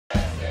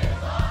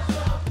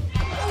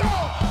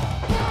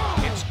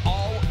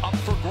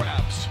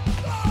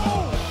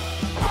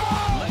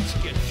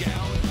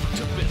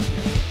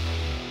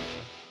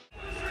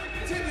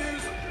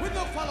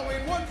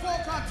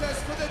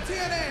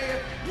TNA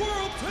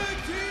World Tag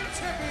Team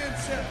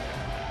Championship.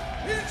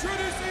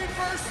 Introducing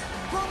first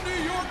from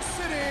New York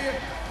City,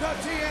 the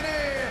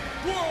TNA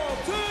World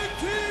Tag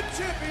Team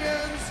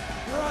Champions,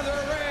 Brother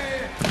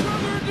Ray,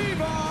 Brother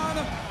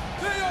Devon.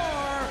 They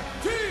are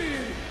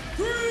Team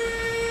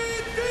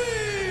 3D.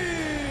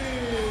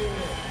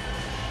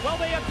 Well,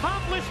 they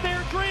accomplished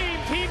their dream,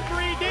 Team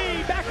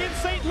 3D, back in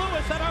St.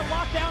 Louis at our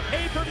lockdown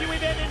pay-per-view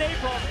event in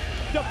April.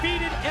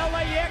 Defeated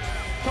LAX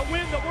to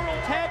win the World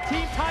Tag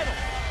Team title.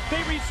 They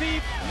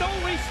received no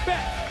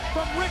respect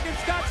from Rick and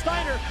Scott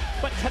Steiner.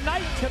 But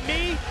tonight, to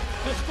me,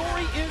 the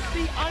story is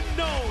the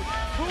unknown.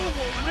 Who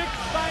will Rick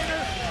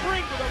Steiner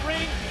bring to the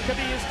ring to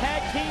be his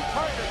tag team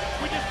partner?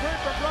 We just heard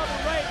from Brother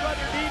Ray,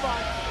 Brother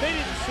Devon. They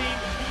didn't seem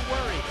too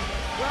worried.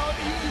 Well,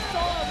 you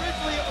saw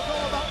originally it was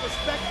all about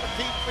respect for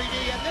Team 3D,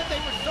 and then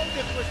they were so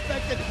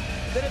disrespected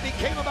that it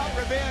became about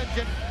revenge.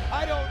 And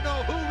I don't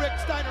know who Rick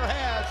Steiner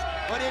has,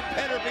 but it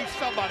better be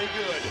somebody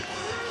good.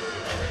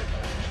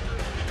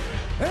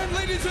 And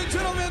ladies and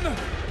gentlemen,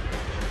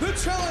 the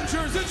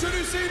challengers,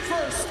 introducing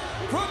first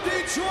from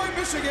Detroit,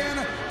 Michigan,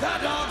 the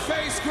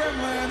dog-faced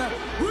gremlin,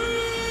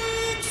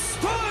 Rick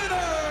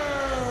Steiner!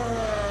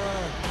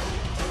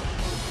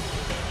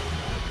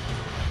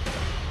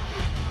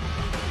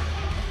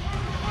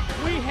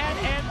 We had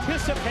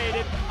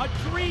anticipated a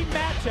dream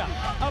matchup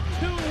of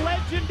two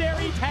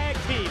legendary tag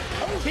teams,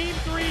 Team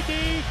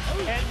 3D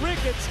and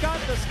Rick and Scott,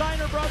 the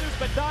Steiner brothers.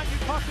 But Don, you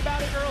talked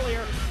about it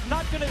earlier,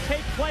 not going to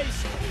take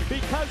place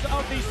because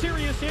of the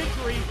serious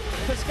injury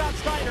to Scott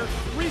Steiner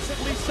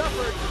recently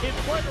suffered in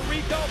Puerto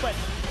Rico. But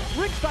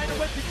Rick Steiner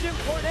went to Jim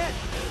Cornette.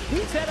 He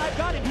said, "I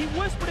got him." He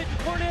whispered it in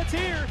Cornette's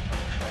ear.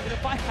 And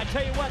if I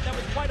tell you what, that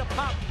was quite a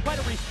pop, quite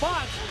a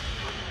response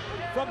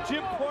from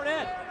Jim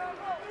Cornette.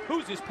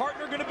 Who's his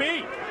partner going to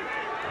be?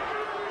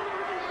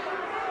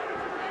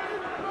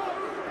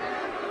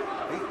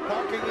 He's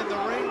barking in the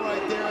ring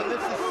right there, and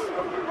this is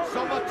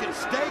so much at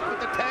stake with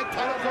the tag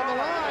titles on the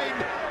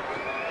line.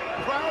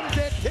 Crowd is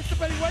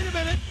anticipating. Wait a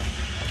minute.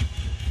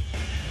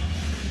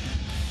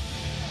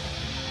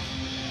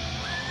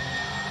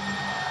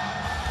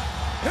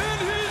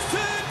 And his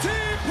tag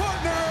team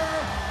partner,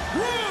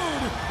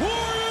 Road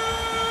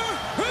Warrior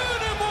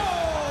Animal!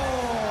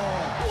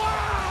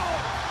 Wow!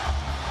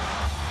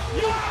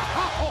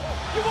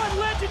 You want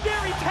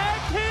legendary tag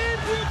team?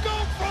 You go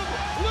from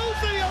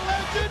losing a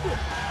legend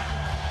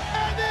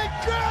and then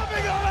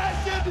grabbing a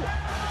legend.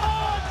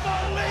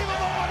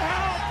 Unbelievable! And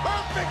how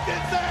perfect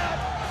is that?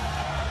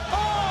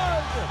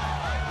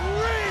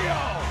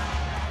 Unreal!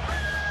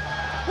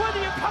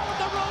 Whether you call it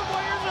the Road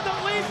Warriors or the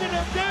Legion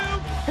of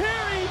Doom,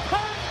 here he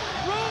comes,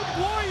 Road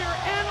Warrior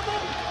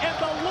Animal, and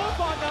the look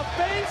on the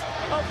face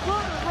of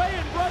Brother Ray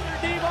and Brother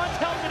Devon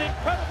tells an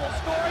incredible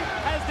story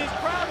as this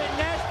crowd in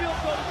Nashville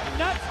goes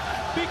nuts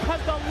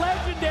because the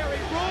legendary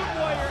Road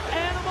Warrior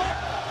Animal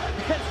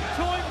has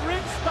joined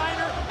Rick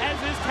Steiner as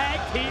his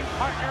tag team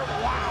partner.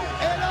 Wow!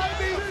 And I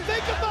mean,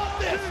 think about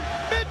this.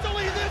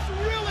 Mentally, this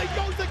really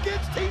goes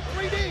against Team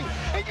 3D.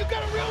 And you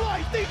got to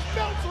realize these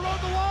belts are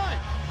on the line.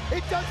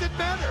 It doesn't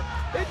matter.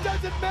 It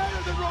doesn't matter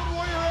the Road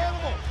Warrior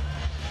Animal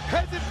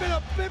hasn't been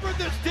a member of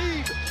this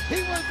team.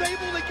 He was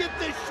able to get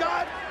this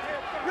shot.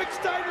 Rick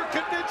Steiner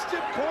convinced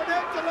Jim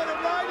Cornette to let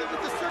him ride it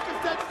with the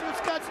circumstances with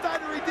Scott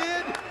Steiner he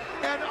did.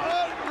 And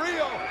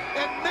unreal.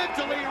 And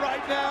mentally right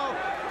now,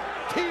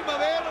 Team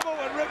of Animal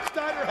and Rick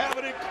Steiner have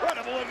an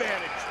incredible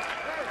advantage.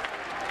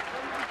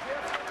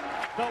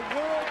 The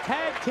World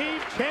Tag Team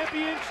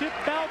Championship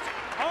belts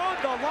on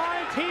the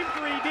line. Team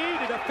 3D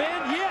to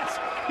defend. Yes,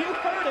 you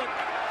heard it.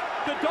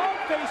 The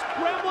dog-faced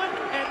gremlin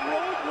and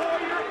Road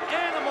Warrior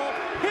Animal.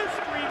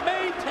 History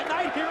made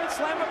tonight here at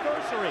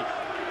SLAMMIVERSARY.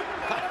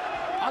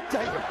 I'll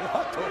tell you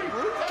what, the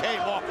roof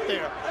came off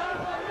there.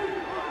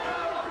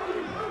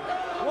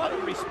 What a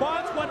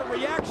response, what a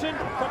reaction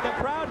from the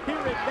crowd here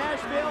in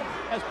Nashville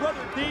as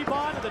Brother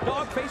Devon and the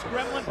dog-faced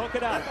gremlin hook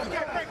it up.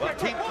 Well,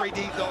 Team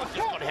 3D, though, is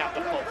just going to have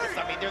to focus.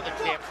 I mean, they're the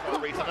champs for a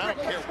reason. I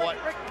don't care what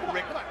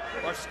Rick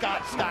or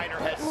Scott Steiner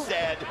has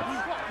said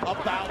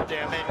about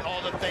them and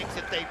all the things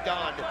that they've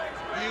done.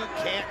 You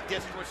can't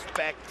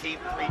disrespect Team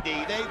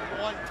 3D. They've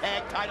won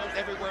tag titles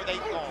everywhere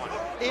they've gone.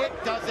 It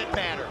doesn't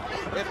matter.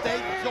 If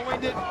they've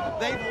joined it,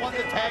 they've won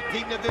the tag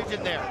team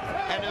division there.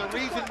 And the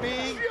reason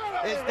being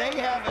is they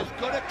have as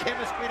good a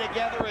chemistry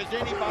together as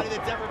anybody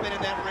that's ever been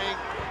in that ring.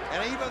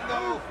 And even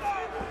though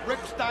Rick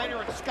Steiner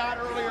and Scott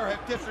earlier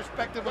have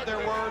disrespected with their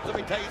words, let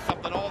me tell you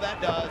something, all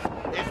that does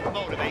is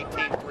motivate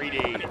Team 3D.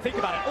 I mean, think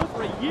about it,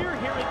 over a year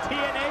here in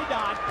TNA,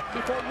 Don,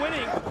 before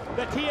winning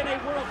the TNA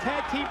World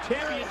Tag Team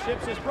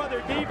Championships, his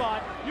brother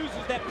Devon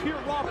uses that pure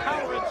raw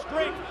power and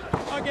strength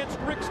against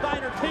Rick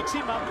Steiner, takes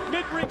him up,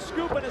 mid-ring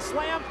scoop and a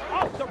slam,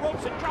 off the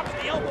ropes and drops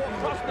the elbow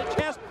across the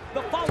chest.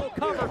 The follow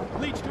cover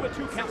leads to a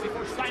 2 count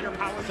before Steiner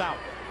powers out.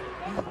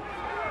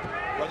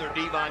 Brother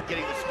Devon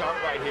getting the start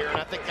right here, and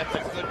I think that's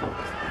a good move.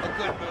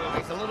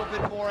 He's a little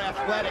bit more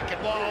athletic, and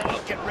whoa,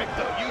 look at Rick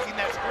though, using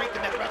that strength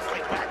and that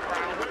wrestling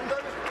background.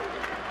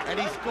 And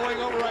he's going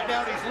over right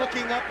now, and he's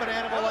looking up at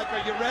Animal like,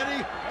 are you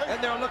ready?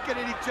 And they're looking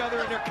at each other,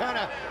 and they're kind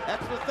of,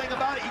 that's the thing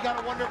about it, you got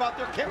to wonder about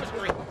their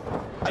chemistry.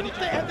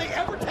 Have they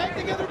ever tagged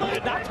together,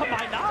 Mike? Not to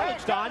my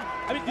knowledge, Don.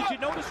 I mean, did you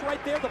notice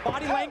right there the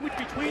body language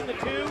between the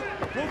two?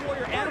 Road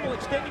Warrior Animal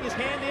extending his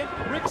hand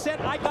in. Rick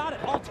said, I got it,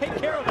 I'll take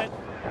care of it.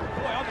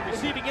 Boy, on the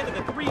receiving end of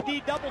the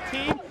 3D double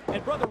team,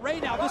 and Brother Ray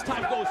now this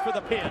time goes for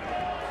the pin.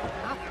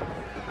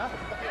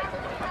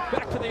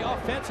 Back to the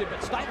offensive,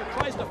 but Steiner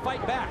tries to fight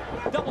back.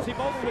 Doubles him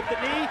over with the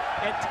knee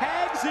and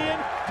tags in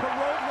to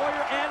Road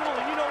Warrior Animal.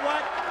 And you know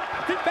what?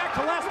 Think back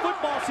to last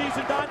football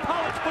season, Don,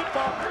 college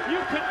football. You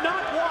could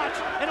not watch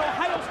an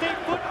Ohio State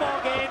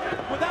football game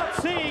without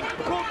seeing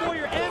Road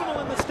Warrior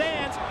Animal in the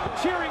stands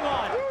cheering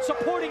on,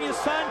 supporting his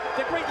son,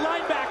 the great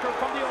linebacker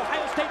from the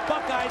Ohio State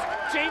Buckeyes,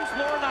 James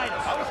Laurinaitis.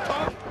 I was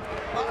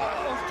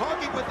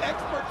talking with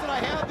experts that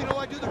I have. You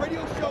know, I do the radio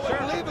show, and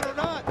believe it or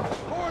not,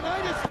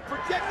 Laurinaitis is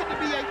projected to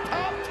be a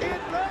top 10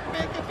 draft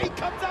pick if he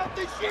comes out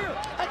this year.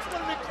 That's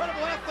what an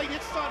incredible athlete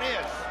his son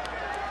is.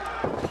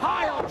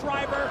 Pile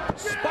driver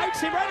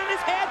spikes him right in his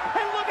head,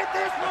 and look at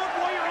this, Road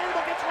Warrior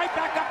Animal gets right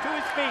back up to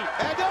his feet.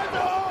 And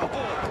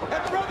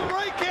and Brother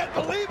Ray can't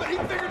believe it. He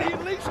figured he'd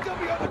at least still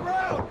be on the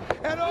ground.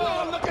 And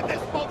oh, look at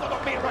this, both of them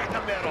being right in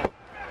the middle.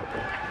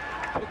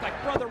 Looked like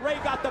Brother Ray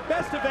got the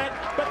best of it,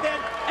 but then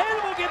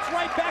Animal gets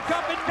right back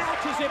up and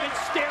matches him and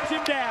stares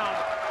him down.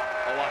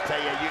 Oh, I'll tell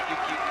you, you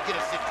get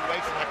a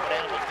situation like what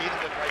Animal's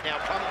dealing with right now.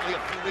 Probably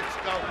a few weeks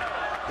ago,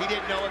 he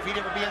didn't know if he'd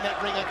ever be in that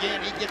ring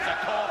again. He gets a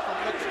call from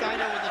Rick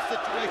Steiner when the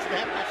situation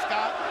happened with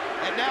Scott,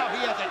 and now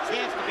he has a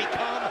chance to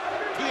become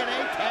TNA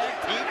Tag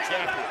Team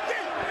Champion.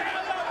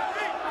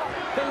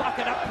 They lock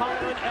it up,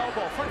 collar and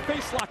elbow. Front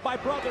face lock by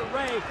Brother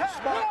Ray.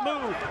 Smart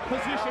move.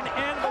 Position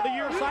Animal to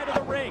your side of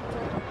the ring.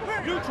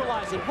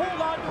 Neutralize it.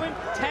 Hold on to him.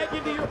 Tag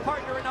into your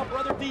partner, and now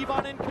Brother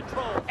Devon in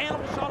control.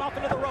 Animal shot off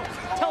into the ropes.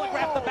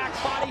 Telegraph the back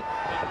body.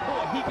 And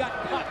boy, he got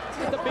cut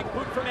with the big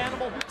boot from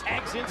Animal, who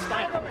tags in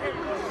Steiner.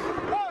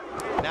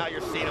 Now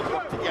you're seeing them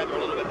work together a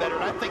little bit better,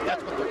 and I think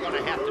that's what they're going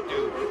to have to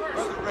do.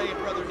 Brother Ray and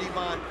Brother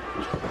Devon,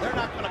 they're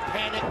not going to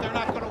panic. They're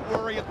not going to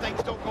worry if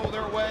things don't go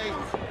their way.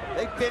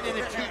 They've been in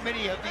too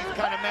many of these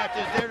kind of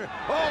matches. And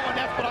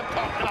that's what I'm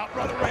talking about.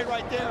 Brother Ray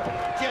right there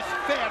just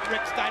fed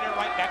Rick Steiner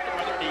right back to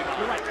Brother Devon.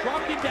 You're right.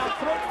 Dropped him down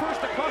throat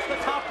first across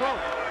the top rope.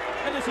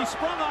 And as he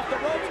sprung off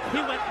the ropes, he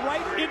went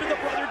right into the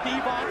Brother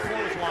Devon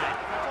clothesline.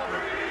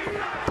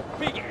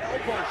 Big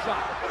elbow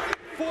shot.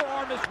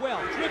 Forearm as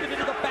well. Driven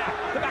into the back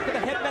of the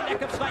head and the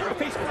neck of Steiner.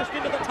 Face first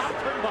into the top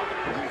turnbuckle.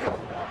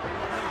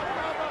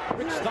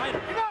 Rick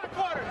Steiner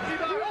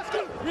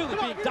really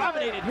being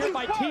dominated here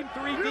by Team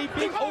 3D.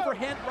 Big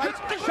overhand rights.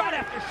 Shot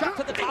after shot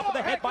to the top of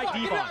the head by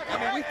Devon. I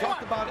mean, we've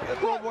talked about it,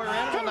 Road Warrior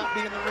Animal not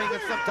being in the ring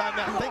at some time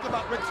now. Think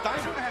about Rick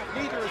Steiner.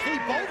 Neither is he.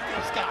 Both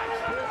these guys.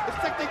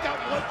 It's like they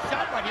got one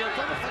shot right here. It's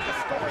almost like a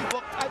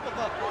storybook type of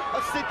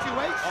a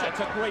situation. Oh,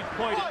 that's a great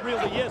point. It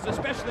really is,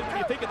 especially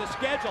when you think of the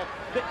schedule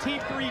that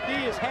Team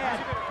 3D has had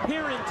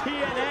here in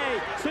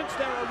TNA since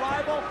their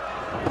arrival.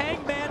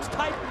 Hangman's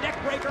type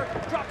neckbreaker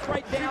drops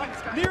right down.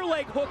 Near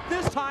leg hook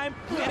this time,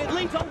 and it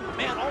leads, oh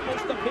man,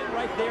 almost a pin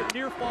right there.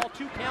 Near fall,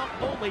 2 count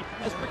only,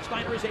 as Rick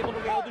Steiner is able to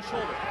roll the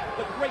shoulder.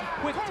 The great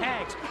quick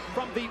tags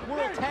from the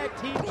World Tag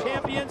Team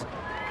Champions.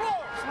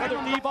 Brother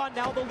Devon,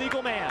 now the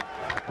legal man.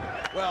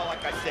 Well,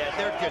 like I said,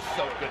 they're just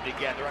so good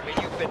together. I mean,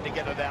 you've been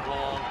together that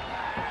long.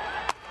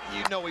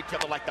 You know each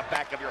other like the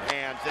back of your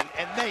hands,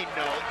 and they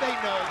know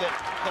that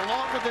the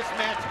longer this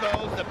match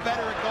goes, the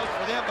better it goes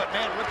for them. But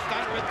man, Rick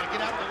Steiner is going to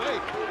get out of the way.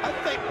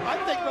 I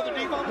think Brother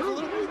Devon was a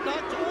little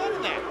nonchalant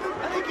in that.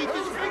 I think he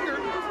just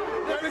figured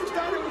that Rick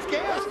Steiner was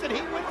gassed, and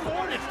he went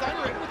forward, and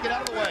Steiner able to get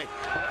out of the way.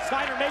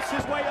 Steiner makes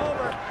his way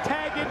over,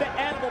 tag into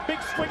Animal,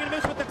 big swing and a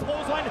miss with the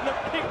clothesline, and the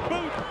big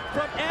boot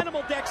from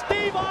Animal decks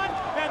Devon,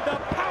 and the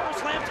power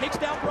slam takes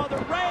down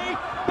Brother Ray.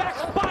 Back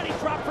body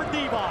drop for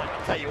Devon.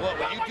 I'll tell you what,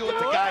 when you do it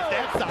to guys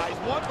that size,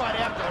 one right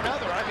after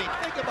another, I mean,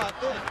 think about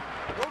this.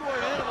 Road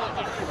Warrior Animal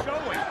just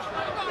showing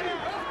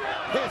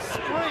his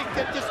strength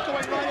and just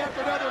going right after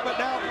another, but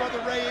now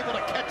Brother Ray able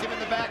to catch him in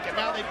the back, and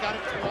now they've got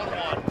it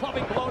 2-on-1.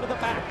 Clubbing blow to the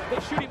back. They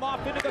shoot him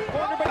off into the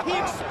corner, but he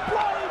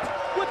explodes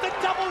with the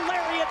double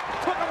lariat.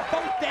 Took them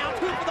both down,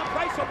 2 for the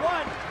price of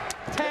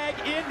 1. Tag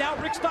in, now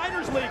Rick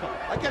Steiner's legal.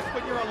 I guess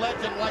when you're a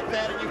legend like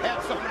that and you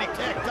have so many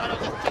tag titles,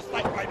 it's just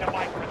like riding a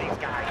bike for these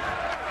guys.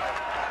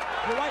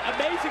 You're right,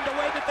 amazing the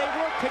way that they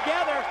work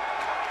together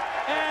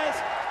as,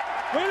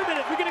 wait a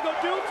minute, we're gonna go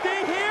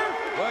Doomsday here?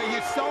 Well, you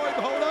saw him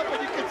hold up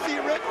and you can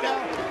see Rick now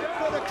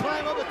for the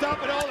climb up the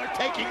top, and all they're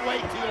taking way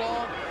too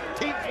long.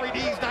 Team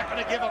 3D's not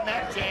gonna give them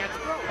that chance,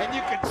 and you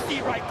can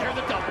see right there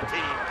the double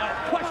team. No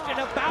question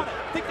about it.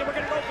 I think they were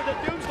gonna go for the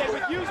Doomsday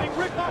with using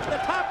Rick off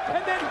the top, and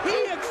then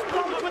he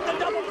explodes with the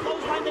double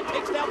clothesline that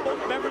takes down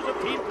both members of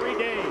Team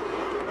 3D.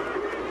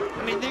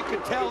 I mean, you can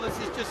tell this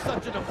is just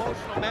such an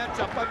emotional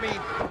matchup. I mean,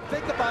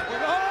 think about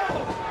it. Oh,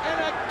 and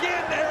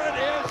again, there it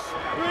is.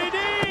 3D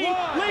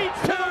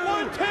leads to the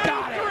 1, 2,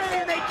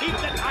 3, and they keep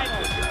the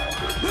title.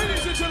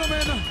 Ladies and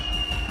gentlemen,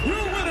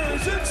 your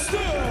winners and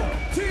still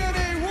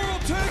TNA World